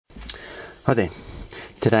Hi there.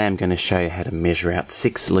 Today I'm going to show you how to measure out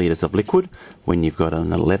 6 litres of liquid when you've got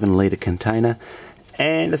an 11 litre container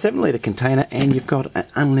and a 7 litre container and you've got an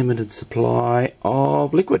unlimited supply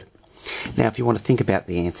of liquid. Now if you want to think about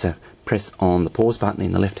the answer, press on the pause button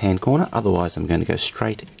in the left hand corner, otherwise I'm going to go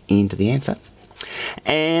straight into the answer.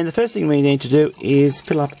 And the first thing we need to do is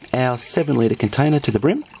fill up our 7 litre container to the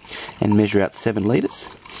brim and measure out 7 litres.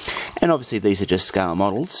 And obviously these are just scale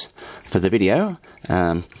models for the video,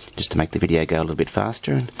 just to make the video go a little bit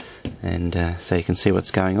faster and so you can see what's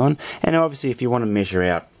going on. And obviously if you want to measure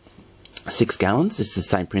out 6 gallons, it's the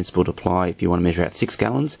same principle to apply if you want to measure out 6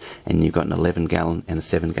 gallons and you've got an 11 gallon and a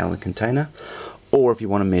 7 gallon container, or if you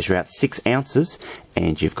want to measure out 6 ounces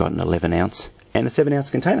and you've got an 11 ounce and a 7 ounce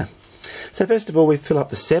container. So first of all we fill up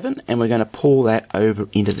the 7 and we're going to pour that over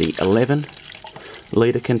into the 11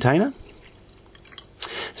 litre container.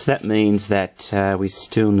 So that means that we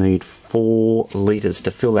still need 4 litres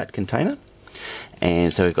to fill that container.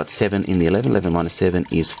 And so we've got 7 in the 11. 11 minus 7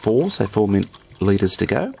 is 4, so 4 litres to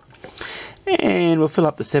go. And we'll fill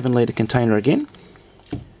up the 7 litre container again.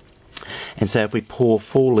 And so if we pour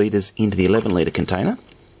 4 litres into the 11 litre container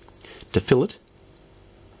to fill it,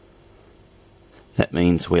 that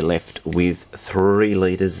means we're left with 3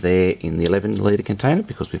 litres there in the 11 litre container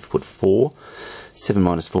because we've put 4. 7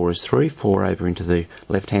 minus 4 is 3, 4 over into the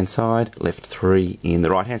left hand side, left 3 in the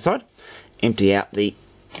right hand side. Empty out the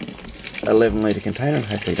 11 litre container and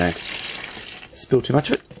hopefully don't spill too much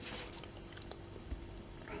of it.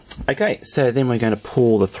 Okay, so then we're going to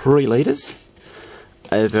pour the 3 litres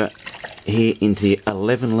over here into the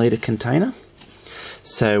 11 litre container.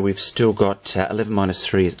 So we've still got 11 minus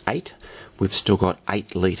 3 is 8. We've still got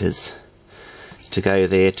 8 litres to go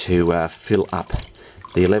there to fill up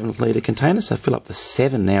the 11 litre container. So fill up the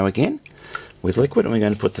 7 now again with liquid, and we're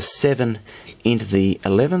going to put the 7 into the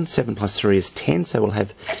 11. 7 plus 3 is 10, so we'll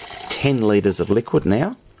have 10 litres of liquid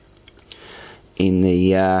now in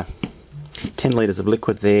the 10 litres of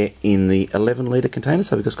liquid there in the 11 litre container.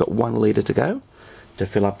 So we've just got 1 litre to go to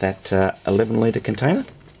fill up that 11 litre container,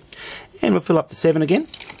 and we'll fill up the 7 again.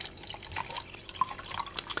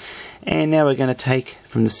 And now we're going to take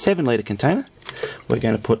from the 7 litre container, we're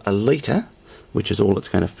going to put a litre, which is all it's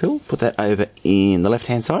going to fill, put that over in the left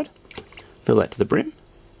hand side, fill that to the brim.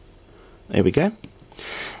 There we go.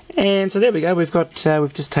 And so there we go, we've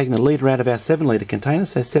just taken a litre out of our 7 litre container,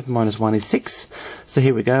 so 7 minus 1 is 6. So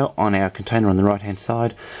here we go on our container on the right hand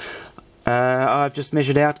side. I've just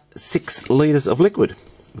measured out 6 litres of liquid.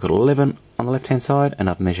 We've got 11 on the left hand side and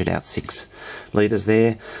I've measured out 6 litres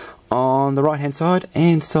there on the right hand side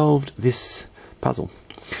and solved this puzzle.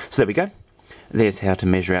 So there we go. There's how to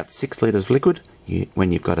measure out 6 litres of liquid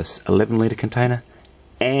when you've got a 11 litre container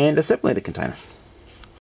and a 7 litre container.